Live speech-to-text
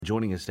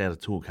Joining us now to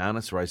talk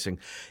harness racing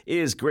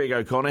is Greg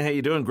O'Connor. How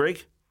you doing,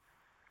 Greg?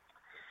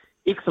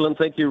 Excellent,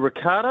 thank you,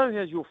 Ricardo.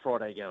 How's your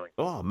Friday going?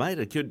 Oh, mate,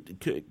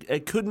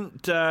 it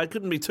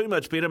couldn't be too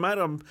much better, mate.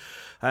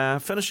 I'm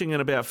finishing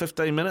in about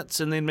 15 minutes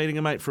and then meeting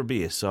a mate for a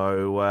beer.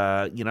 So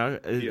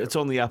it's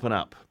on the up and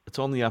up. It's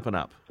on the up and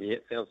up. Yeah,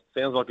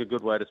 sounds like a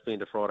good way to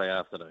spend a Friday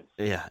afternoon.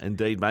 Yeah,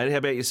 indeed, mate. How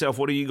about yourself?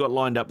 What have you got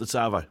lined up this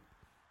Arvo?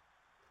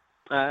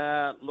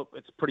 Look,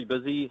 it's pretty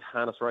busy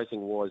harness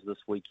racing-wise this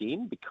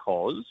weekend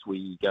because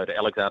we go to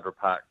Alexandra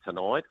Park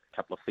tonight, a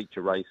couple of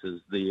feature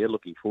races there.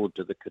 Looking forward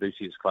to the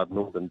Caduceus Club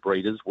Northern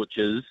Breeders, which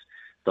is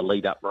the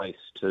lead-up race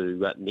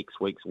to next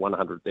week's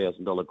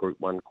 $100,000 Group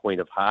 1 Queen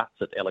of Hearts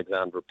at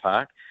Alexandra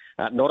Park.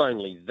 Not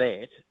only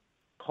that,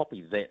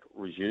 Copy That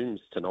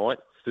resumes tonight,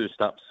 first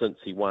up since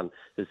he won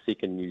his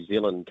second New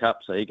Zealand Cup,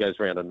 so he goes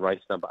round in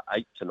race number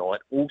 8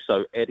 tonight.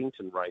 Also,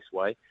 Addington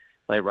Raceway.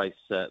 They race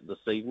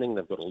this evening.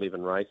 They've got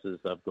 11 races.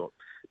 They've got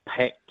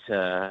packed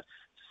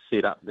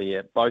set up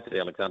there, both at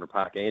Alexandra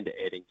Park and at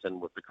Addington,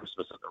 with the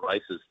Christmas at the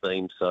Races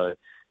theme. So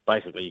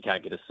basically, you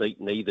can't get a seat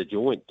in either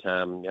joint.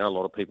 A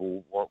lot of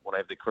people want to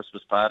have their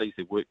Christmas parties,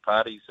 their work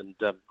parties, and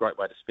great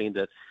way to spend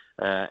it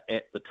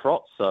at the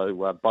Trot.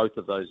 So both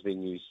of those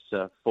venues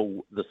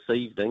full this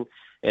evening.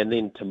 And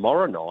then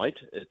tomorrow night,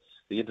 it's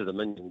the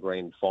Inter-Dominion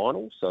Grand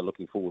Final, so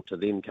looking forward to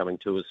them coming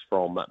to us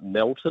from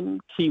Melton.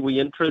 Kiwi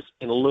interest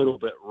and a little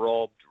bit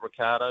robbed,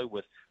 Ricardo,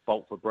 with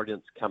Bolt for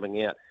Brilliance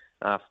coming out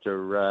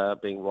after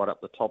being right up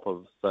the top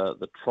of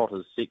the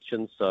Trotters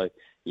section. So,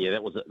 yeah,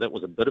 that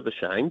was a bit of a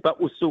shame. But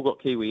we've still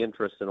got Kiwi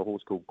interest in a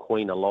horse called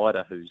Queen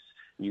Elida, who's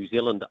New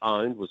Zealand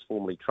owned, was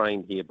formerly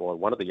trained here by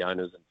one of the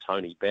owners,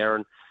 Tony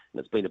Barron, and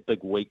it's been a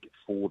big week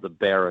for the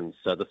Barons.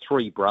 So the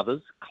three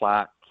brothers,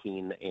 Clark,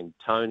 Ken and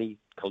Tony,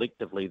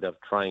 collectively they've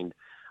trained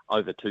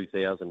over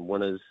 2,000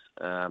 winners.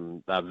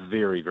 They're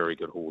very, very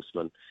good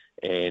horsemen.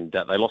 And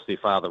they lost their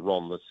father,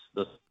 Ron,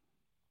 this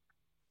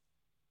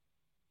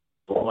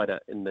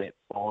rider in that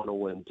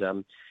final.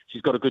 And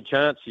she's got a good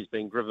chance. She's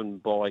been driven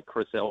by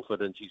Chris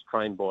Alford and she's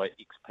trained by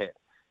expat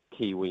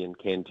Kiwi and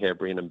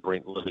Cantabrian and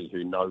Brent Lilly,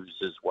 who knows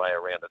his way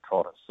around a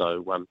trotter.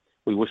 So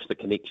we wish the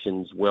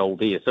connections well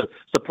there. So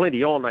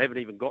plenty on. They haven't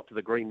even got to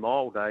the Green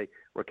Mile Day,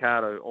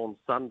 Ricardo, on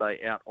Sunday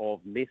out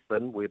of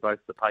Methven, where both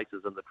the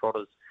Pacers and the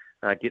Trotters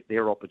get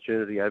their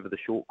opportunity over the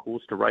short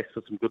course to race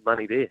for some good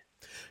money there.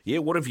 Yeah,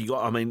 what have you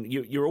got? I mean,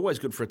 you're always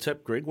good for a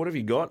tip, Greg. What have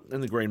you got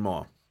in the Green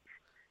Mile?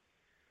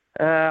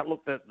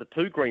 Look, the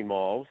two Green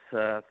Miles,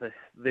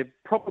 they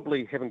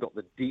probably haven't got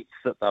the depth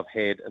that they've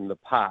had in the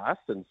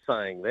past. In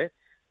saying that,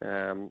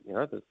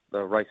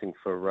 they're racing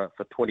for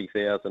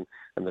 20,000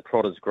 in the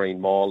Trotters Green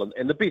Mile,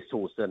 and the best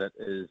horse in it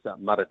is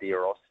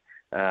Mataderos.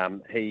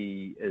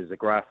 He is a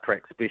grass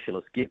track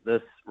specialist. Get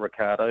this,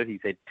 Ricardo,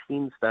 he's had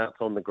 10 starts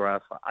on the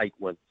grass for 8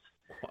 wins.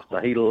 So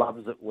he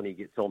loves it when he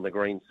gets on the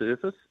green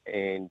surface,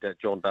 and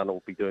John Dunn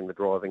will be doing the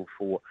driving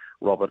for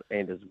Robert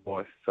and his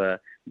wife,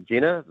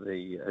 Jenna,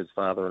 his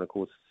father, and of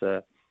course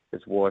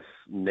his wife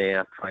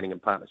now training in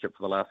partnership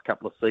for the last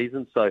couple of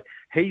seasons. So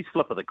he's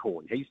flip of the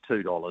coin. He's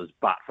 $2,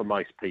 but for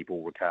most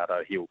people,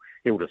 Ricardo,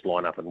 he'll just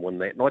line up and win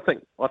that, and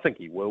I think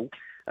he will.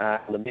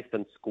 The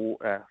Methven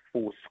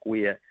four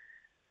square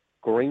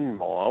Green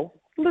Mile,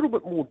 a little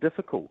bit more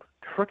difficult,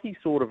 tricky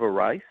sort of a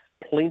race,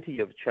 plenty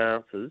of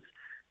chances.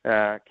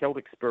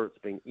 Celtic Spirit's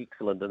been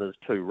excellent in his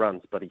 2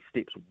 runs, but he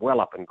steps well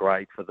up in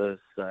grade for this.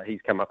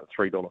 He's come up at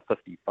 $3.50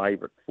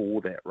 favourite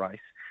for that race.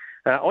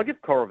 I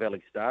give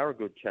Coravelli Star a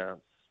good chance.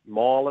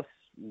 Mileless,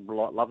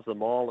 loves the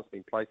mile, has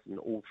been placed in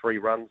all 3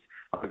 runs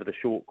over the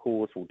short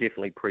course, will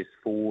definitely press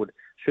forward,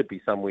 should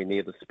be somewhere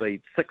near the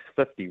speed.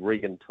 $6.50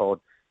 Regan Todd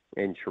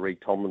and Cherie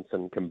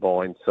Tomlinson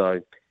combined.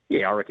 So,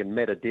 yeah, I reckon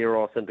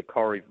Mataderos into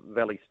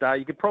Coravelli Star.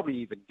 You could probably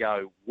even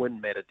go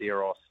win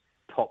Mataderos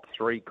top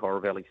 3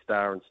 Coravelli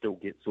Star and still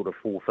get sort of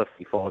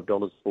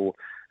 $4.55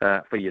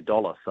 for your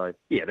dollar. So,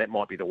 yeah, that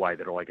might be the way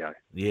that I go.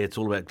 Yeah, it's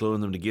all about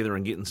gluing them together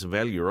and getting some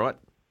value, right?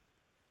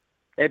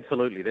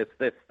 Absolutely,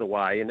 that's the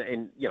way.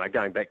 And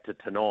going back to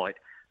tonight,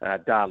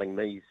 Darling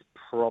Me's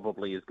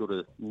probably as good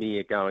a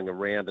mare going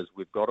around as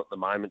we've got at the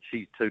moment.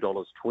 She's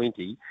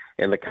 $2.20,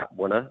 and the Cup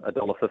winner,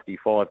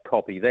 $1.55,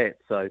 Copy That.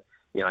 So,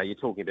 you're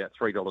talking about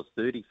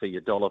 $3.30 for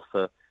your dollar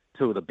for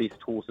 2 of the best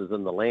horses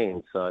in the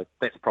land. So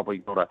that's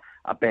probably not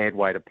a bad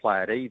way to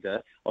play it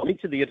either. I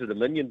mentioned the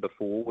Inter-Dominion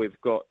before. We've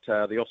got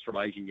the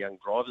Australasian Young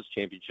Drivers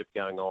Championship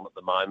going on at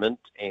the moment,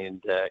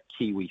 and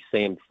Kiwi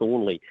Sam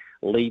Thornley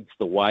leads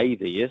the way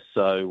there.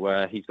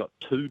 So he's got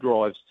 2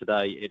 drives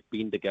today at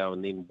Bendigo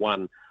and then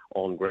 1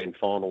 on grand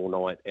final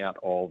night out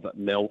of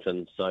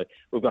Melton. So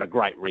we've got a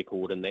great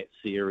record in that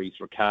series.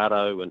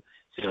 Ricardo and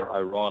Sarah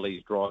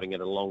O'Reilly's driving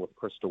it along with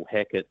Crystal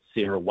Hackett.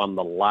 Sarah won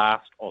the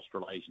last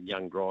Australasian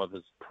Young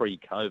Drivers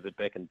pre-COVID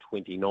back in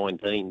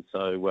 2019.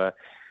 So,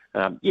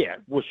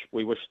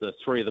 we wish the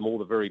 3 of them all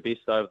the very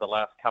best over the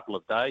last couple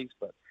of days.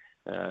 But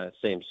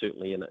Sam's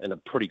certainly in a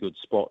pretty good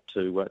spot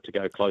to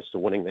go close to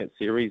winning that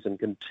series and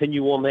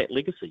continue on that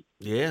legacy.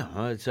 Yeah,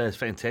 it's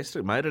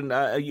fantastic, mate.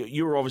 And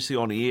you were obviously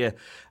on air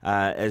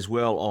as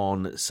well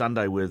on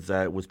Sunday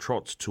with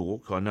Trot's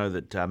Talk. I know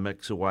that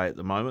Mick's away at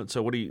the moment.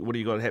 So what do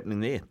you got happening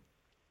there?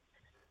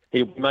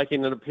 He'll be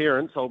making an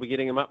appearance. I'll be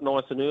getting him up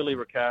nice and early,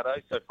 Ricardo.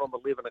 So from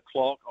 11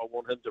 o'clock, I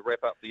want him to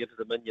wrap up the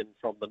Inter-Dominion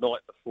from the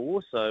night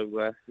before.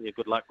 So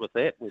good luck with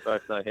that. We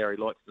both know how he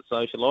likes to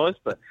socialise,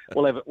 but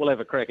we'll have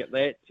a crack at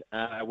that.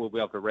 We'll be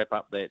able to wrap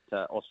up that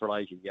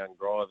Australasian Young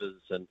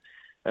Drivers, and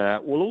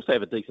we'll also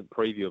have a decent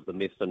preview of the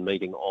Methven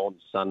meeting on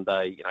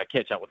Sunday.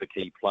 Catch up with the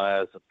key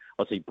players.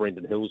 I see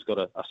Brendan Hill's got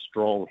a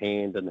strong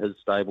hand in his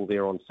stable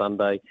there on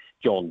Sunday.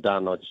 John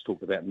Dunn, I just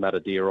talked about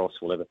Mataderos.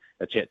 We'll have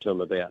a chat to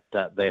him about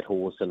that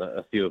horse and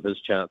a few of his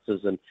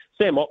chances. And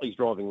Sam Otley's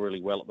driving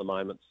really well at the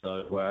moment,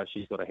 so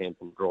she's got a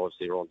handful of drives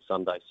there on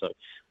Sunday. So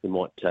we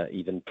might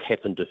even tap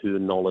into her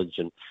knowledge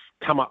and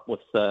come up with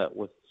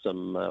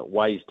some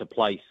ways to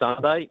play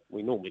Sunday.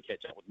 We normally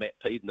catch up with Matt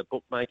Peden, the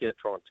bookmaker,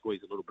 try and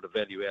squeeze a little bit of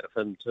value out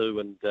of him too.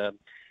 And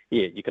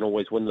you can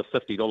always win the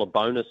 $50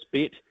 bonus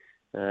bet.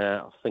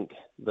 I think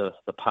the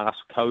pass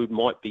code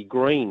might be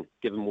green,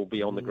 given we'll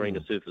be on the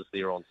greener surface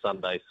there on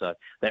Sunday. So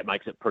that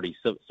makes it pretty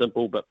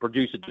simple. But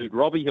producer dude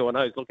Robbie, who I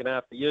know is looking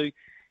after you,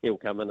 he'll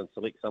come in and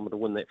select someone to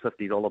win that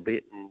 $50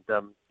 bet. And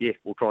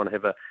we'll try and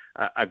have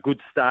a good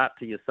start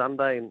to your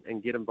Sunday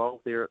and get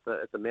involved there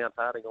at the Mount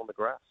Harding on the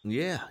grass.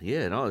 Yeah,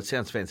 no, it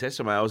sounds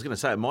fantastic, mate. I was going to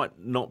say it might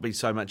not be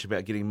so much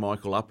about getting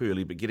Michael up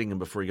early, but getting him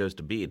before he goes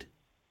to bed.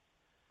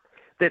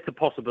 That's a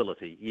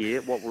possibility, yeah.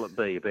 What will it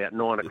be? About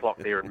 9 o'clock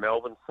there in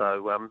Melbourne.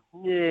 So,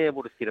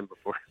 we'll just get him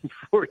before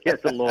he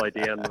has to lie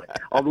down.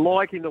 I'm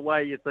liking the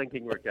way you're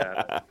thinking,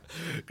 Ricardo.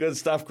 Good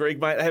stuff,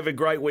 Greg, mate. Have a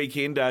great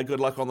weekend.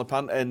 Good luck on the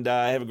punt, and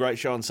have a great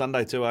show on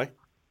Sunday too, eh?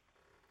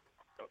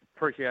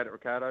 Appreciate it,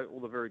 Ricardo. All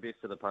the very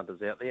best to the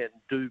punters out there. And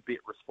do bet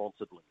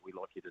responsibly. We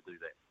like you to do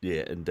that.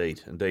 Yeah,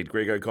 indeed.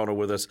 Greg O'Connell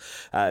with us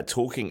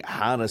talking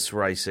harness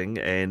racing.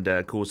 And,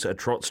 of course,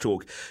 Trot's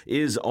Talk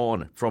is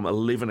on from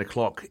 11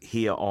 o'clock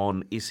here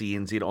on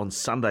SENZ on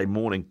Sunday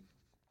morning.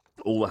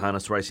 All the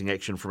harness racing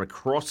action from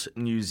across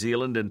New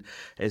Zealand. And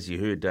as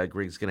you heard,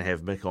 Greg's going to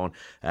have Mick on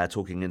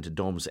talking into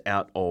Doms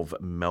out of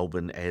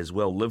Melbourne as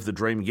well. Live the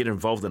dream. Get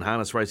involved in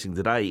harness racing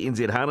today.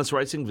 NZ Harness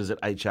Racing.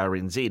 Visit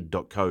hrnz.co.nz.